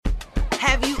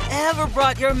Have you ever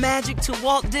brought your magic to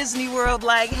Walt Disney World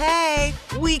like, hey,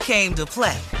 we came to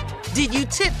play? Did you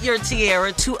tip your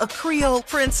tiara to a Creole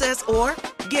princess or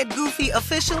get goofy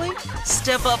officially?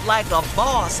 Step up like a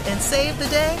boss and save the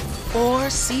day? Or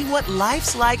see what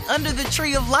life's like under the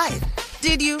tree of life?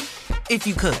 Did you? If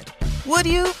you could. Would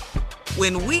you?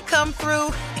 When we come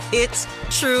through, it's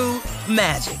true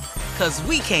magic. 'Cause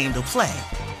we came to play.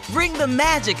 Bring the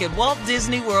magic at Walt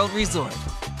Disney World Resort.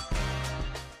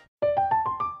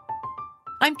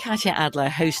 I'm Katya Adler,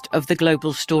 host of The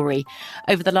Global Story.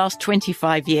 Over the last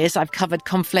 25 years, I've covered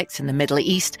conflicts in the Middle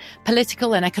East,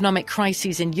 political and economic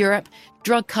crises in Europe,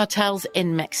 drug cartels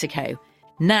in Mexico.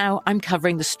 Now I'm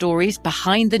covering the stories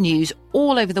behind the news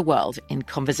all over the world in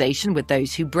conversation with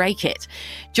those who break it.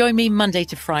 Join me Monday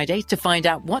to Friday to find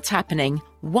out what's happening,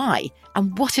 why,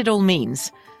 and what it all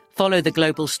means. Follow The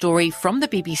Global Story from the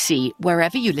BBC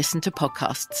wherever you listen to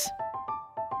podcasts.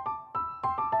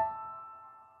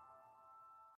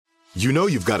 You know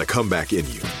you've got a comeback in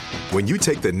you. When you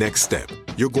take the next step,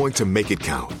 you're going to make it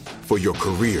count. For your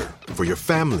career, for your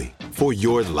family, for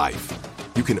your life.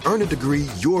 You can earn a degree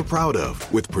you're proud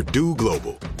of with Purdue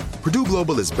Global. Purdue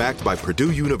Global is backed by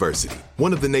Purdue University,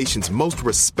 one of the nation's most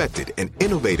respected and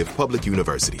innovative public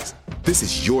universities. This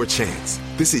is your chance.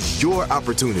 This is your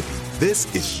opportunity.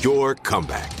 This is your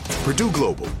comeback. Purdue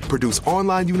Global, Purdue's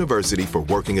online university for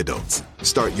working adults.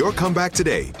 Start your comeback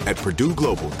today at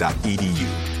purdueglobal.edu.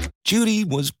 Judy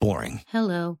was boring.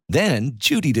 Hello. Then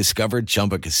Judy discovered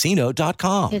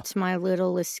ChumbaCasino.com. It's my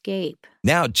little escape.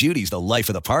 Now Judy's the life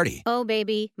of the party. Oh,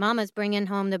 baby, mama's bringing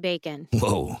home the bacon.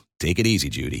 Whoa, take it easy,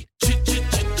 Judy.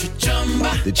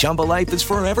 The Chumba life is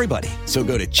for everybody. So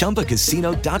go to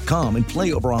ChumbaCasino.com and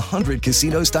play over 100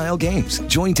 casino-style games.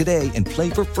 Join today and play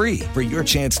for free for your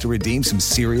chance to redeem some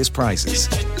serious prizes.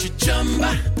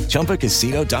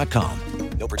 ChumbaCasino.com.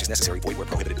 No purchase necessary. Void where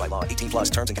prohibited by law. 18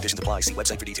 plus terms and conditions apply. See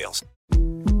website for details.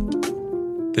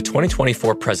 The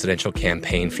 2024 presidential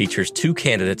campaign features two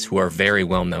candidates who are very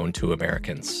well known to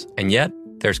Americans. And yet,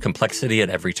 there's complexity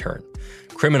at every turn.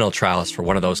 Criminal trials for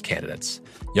one of those candidates.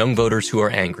 Young voters who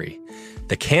are angry.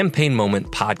 The Campaign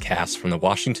Moment podcast from the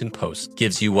Washington Post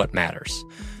gives you what matters.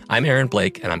 I'm Aaron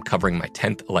Blake, and I'm covering my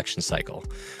 10th election cycle.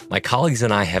 My colleagues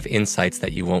and I have insights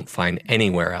that you won't find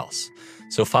anywhere else.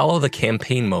 So follow The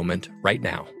Campaign Moment right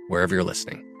now, wherever you're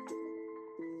listening.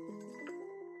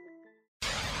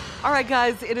 All right,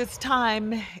 guys, it is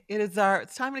time.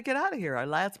 It's time to get out of here. Our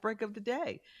last break of the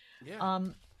day. Yeah.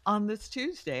 On this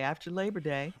Tuesday after Labor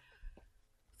Day.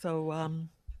 So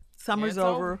summer's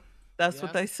over. That's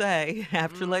what they say.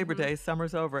 After Labor Day,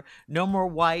 summer's over. No more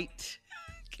white.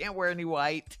 Can't wear any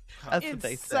white. That's what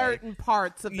they say. In certain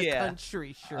parts of the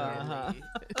country, surely.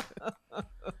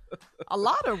 A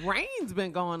lot of rain's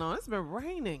been going on. It's been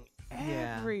raining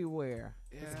everywhere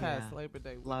this past Labor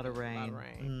Day weekend. A lot of rain.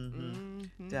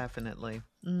 Mm-hmm. Definitely.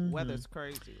 Weather's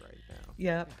crazy right now.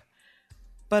 Yep.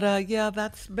 But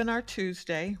that's been our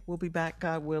Tuesday. We'll be back,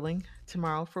 God willing,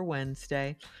 tomorrow for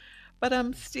Wednesday. But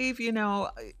Steve,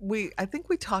 I think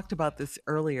we talked about this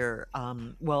earlier.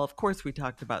 Well, of course, we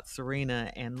talked about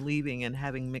Serena and leaving and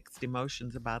having mixed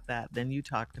emotions about that. Then you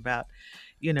talked about,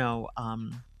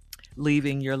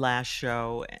 leaving your last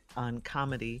show on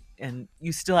comedy, and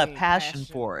you still have passion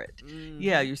for it. Mm-hmm.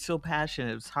 Yeah, you're still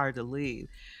passionate. It's hard to leave.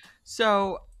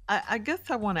 So I guess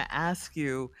I want to ask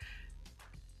you,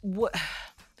 what?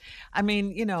 I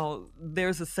mean,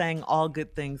 there's a saying, all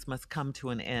good things must come to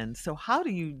an end. So how do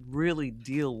you really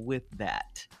deal with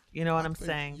that? You know what I'm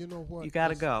saying? You know what? You got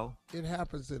to go. It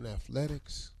happens in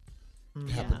athletics. It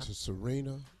happened to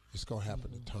Serena. It's going to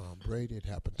happen to Tom Brady. It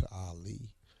happened to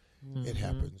Ali. It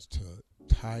happens to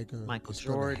Tiger. Michael it's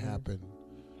Jordan. It's going to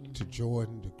happen to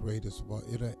Jordan, the greatest of all.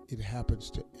 It happens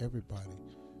to everybody.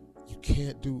 You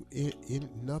can't do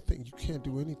nothing. You can't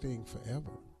do anything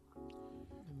forever.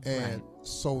 And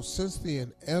so since the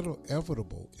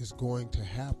inevitable is going to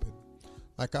happen,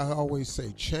 like I always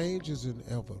say, change is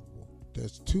inevitable.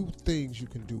 There's two things you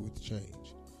can do with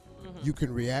change. You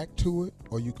can react to it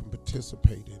or you can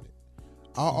participate in it.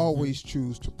 I always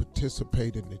choose to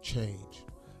participate in the change.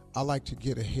 I like to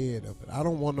get ahead of it. I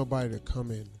don't want nobody to come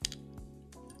in.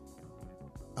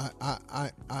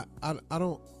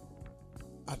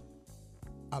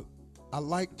 I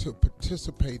like to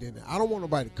participate in it. I don't want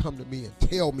nobody to come to me and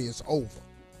tell me it's over.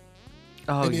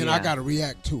 And then I got to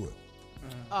react to it.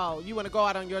 Oh, you want to go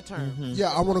out on your terms?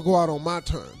 Yeah, I want to go out on my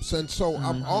terms. And so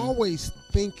I'm always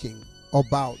thinking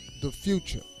about the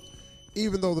future.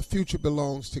 Even though the future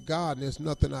belongs to God and there's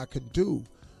nothing I can do,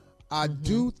 I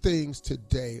do things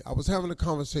today. I was having a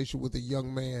conversation with a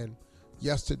young man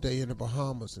yesterday in the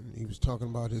Bahamas, and he was talking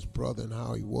about his brother and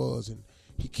how he was, and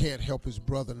he can't help his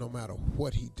brother no matter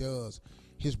what he does.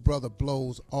 His brother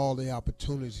blows all the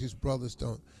opportunities his brothers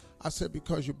don't. I said,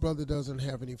 because your brother doesn't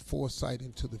have any foresight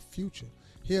into the future.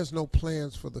 He has no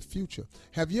plans for the future.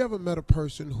 Have you ever met a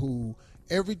person who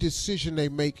every decision they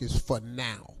make is for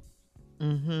now?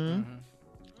 Mm-hmm. Mm-hmm.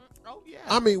 Oh, yeah.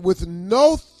 I mean, with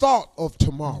no thought of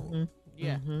tomorrow. Mm-hmm.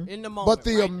 Yeah, in the moment. But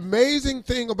the amazing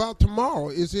thing about tomorrow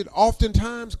is it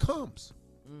oftentimes comes.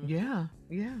 Yeah,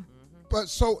 yeah. But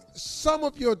so some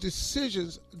of your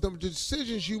decisions, the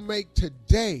decisions you make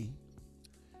today,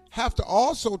 have to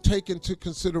also take into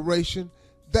consideration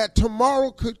that tomorrow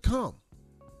could come.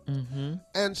 Mm-hmm.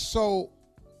 And so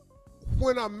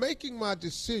when I'm making my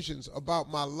decisions about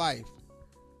my life,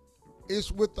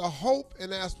 it's with the hope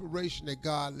and aspiration that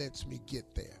God lets me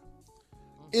get there.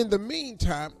 In the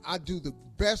meantime, I do the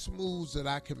best moves that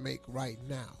I can make right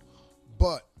now.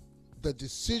 But the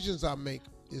decisions I make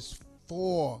is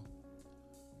for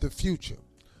the future.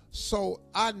 So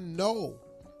I know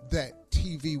that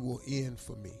TV will end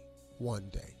for me one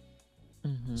day.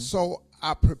 Mm-hmm. So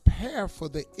I prepare for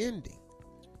the ending.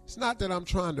 It's not that I'm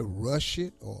trying to rush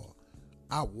it or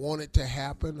I want it to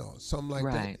happen or something like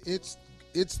Right. that.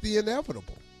 It's the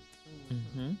inevitable.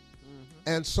 Mm-hmm.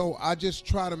 And so I just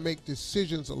try to make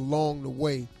decisions along the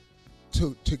way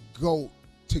to go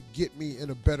to get me in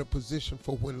a better position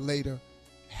for when later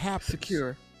happens.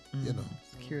 Secure. You know.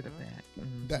 Secure the back.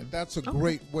 Mm-hmm. That's a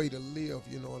great way to live,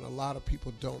 you know, and a lot of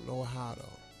people don't know how to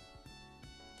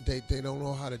they don't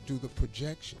know how to do the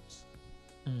projections.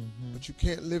 Mm-hmm. But you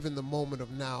can't live in the moment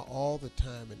of now all the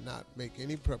time and not make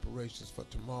any preparations for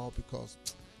tomorrow, because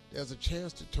there's a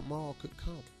chance that tomorrow could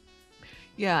come.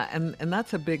 Yeah, and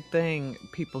that's a big thing.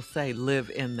 People say, live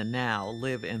in the now,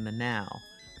 live in the now.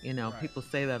 You know, people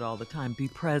say that all the time. Be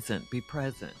present, be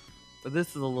present. But this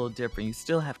is a little different. You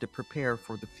still have to prepare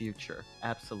for the future.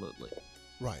 Absolutely.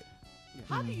 Right.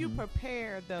 How do you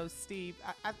prepare, though, Steve?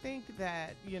 I think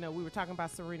that, you know, we were talking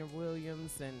about Serena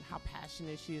Williams and how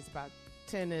passionate she is about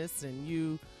tennis, and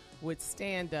you would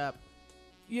stand up.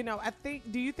 You know,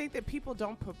 do you think that people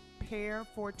don't prepare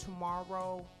for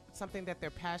tomorrow, something that they're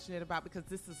passionate about, because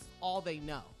this is all they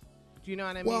know? Do you know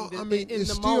what I mean? Well, I mean,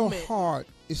 it's still hard.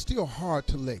 It's still hard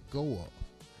to let go of.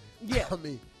 Yeah. I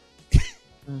mean,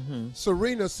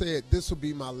 Serena said this will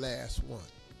be my last one.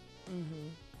 Mm-hmm.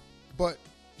 But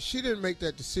she didn't make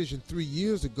that decision 3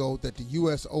 years ago that the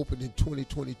U.S. Open in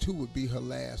 2022 would be her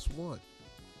last one.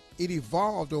 It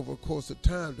evolved over a course of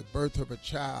time, the birth of a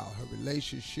child, her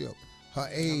relationship, her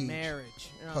age, her marriage,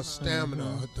 her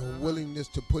stamina, the willingness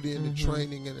to put in the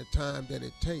training and the time that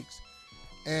it takes.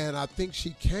 And I think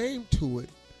she came to it,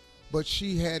 but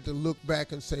she had to look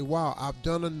back and say, wow, I've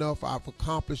done enough, I've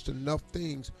accomplished enough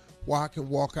things where I can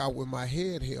walk out with my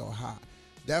head held high.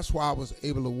 That's why I was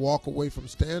able to walk away from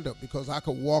stand-up, because I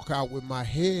could walk out with my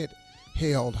head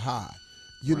held high.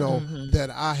 You know, that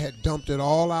I had dumped it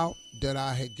all out, that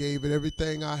I had gave it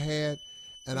everything I had,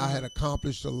 and I had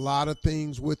accomplished a lot of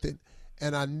things with it,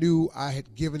 and I knew I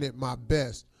had given it my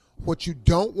best. What you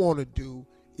don't want to do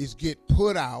is get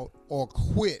put out or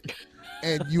quit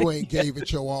and you ain't gave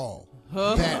it your all.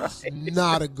 That's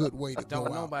not a good way to go out.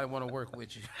 Don't nobody want to work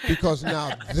with you. Because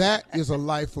now that is a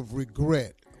life of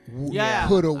regret. Yeah.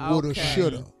 Coulda, woulda,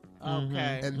 shoulda.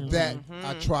 Okay. And that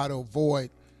I try to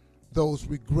avoid those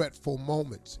regretful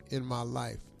moments in my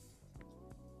life.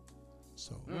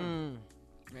 So, Man.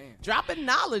 Dropping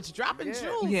knowledge, dropping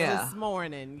jewels Yeah. this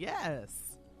morning. Yes.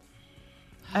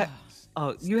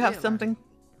 You have something?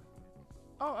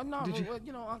 Oh no!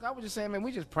 You know, I was just saying, man,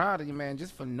 we just proud of you, man,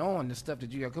 just for knowing the stuff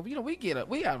that you have. Cause you know,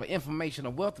 we have information,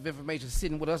 a wealth of information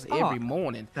sitting with us every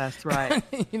morning. That's right.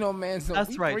 You know, man. So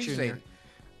That's we right, appreciate Junior. it.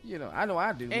 You know, I know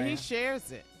I do, And man. he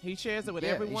shares it. He shares it with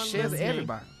Yeah, everyone he shares it with listening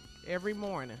everybody. every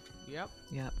morning. Yep.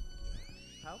 Yep.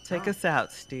 Take us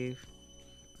out, Steve.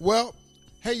 well,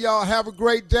 hey, y'all, have a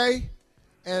great day.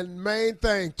 And main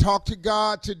thing, talk to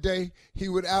God today. He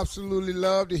would absolutely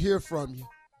love to hear from you.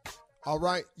 All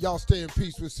right? Y'all stay in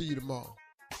peace. We'll see you tomorrow.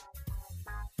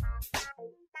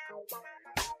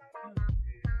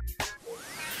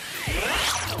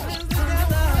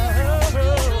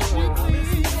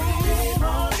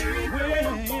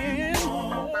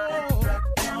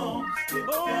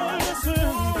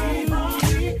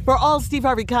 For all Steve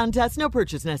Harvey contests, no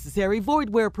purchase necessary,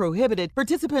 void where prohibited.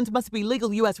 Participants must be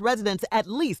legal U.S. residents at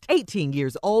least 18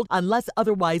 years old unless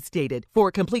otherwise stated.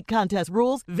 For complete contest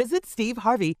rules, visit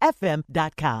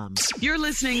SteveHarveyFM.com. You're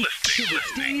listening to the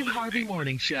Steve Harvey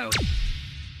Morning Show.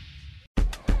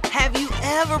 Have you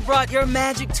ever brought your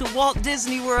magic to Walt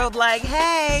Disney World like,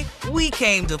 hey, we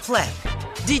came to play?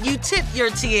 Did you tip your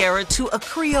tiara to a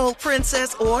Creole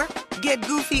princess or Get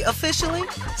goofy officially?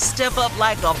 Step up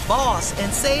like a boss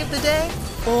and save the day?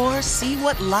 Or see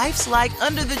what life's like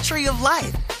under the tree of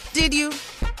life? Did you?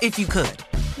 If you could.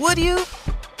 Would you?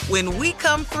 When we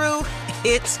come through,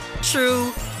 it's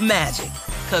true magic.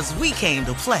 'Cause we came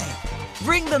to play.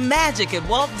 Bring the magic at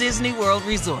Walt Disney World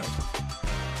Resort.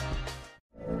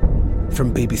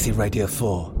 From BBC Radio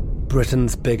 4,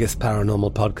 Britain's biggest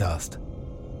paranormal podcast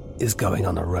is going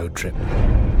on a road trip.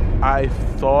 I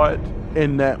thought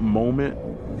in that moment,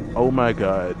 oh my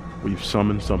God, we've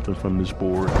summoned something from this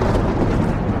board.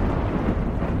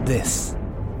 This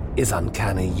is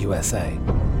Uncanny USA.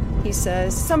 He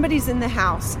says, somebody's in the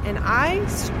house, and I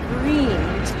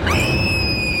screamed.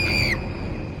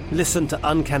 Listen to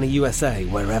Uncanny USA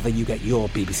wherever you get your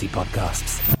BBC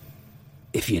podcasts,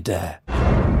 if you dare.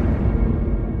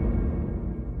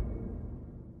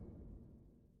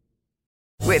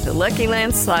 With the Lucky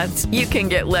Land Slots, you can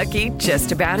get lucky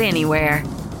just about anywhere.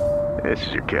 This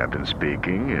is your captain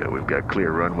speaking. We've got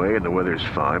clear runway and the weather's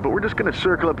fine, but we're just going to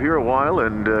circle up here a while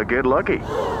and get lucky.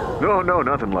 No,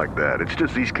 nothing like that. It's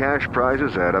just these cash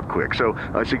prizes add up quick. So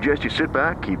I suggest you sit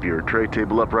back, keep your tray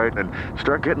table upright, and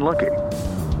start getting lucky.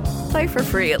 Play for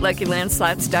free at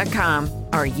LuckyLandSlots.com.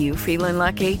 Are you feeling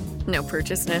lucky? No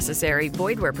purchase necessary.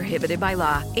 Void where prohibited by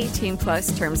law. 18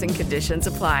 plus terms and conditions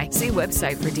apply. See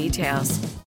website for details.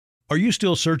 Are you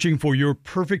still searching for your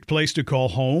perfect place to call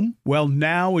home? Well,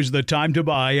 now is the time to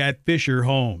buy at Fisher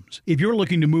Homes. If you're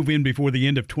looking to move in before the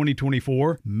end of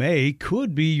 2024, May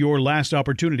could be your last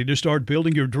opportunity to start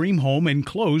building your dream home and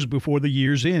close before the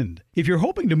year's end. If you're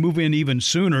hoping to move in even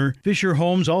sooner, Fisher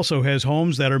Homes also has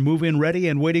homes that are move-in ready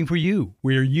and waiting for you,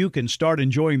 where you can start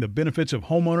enjoying the benefits of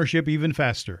homeownership even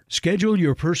faster. Schedule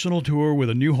your personal tour with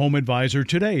a new home advisor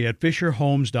today at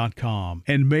FisherHomes.com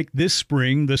and make this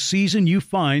spring the season you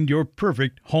find your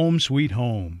perfect home sweet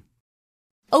home.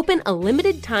 Open a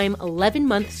limited-time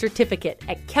 11-month certificate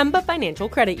at Kemba Financial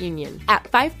Credit Union. At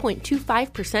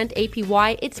 5.25%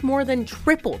 APY, it's more than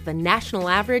triple the national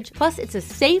average, plus it's a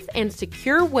safe and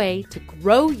secure way to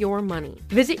grow your money.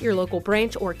 Visit your local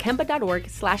branch or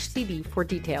kemba.org/cb for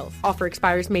details. Offer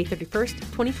expires May 31st,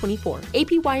 2024.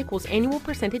 APY equals annual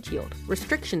percentage yield.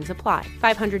 Restrictions apply.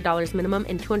 $500 minimum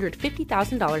and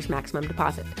 $250,000 maximum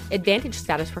deposit. Advantage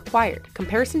status required.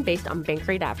 Comparison based on bank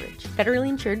rate average. Federally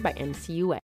insured by NCUA.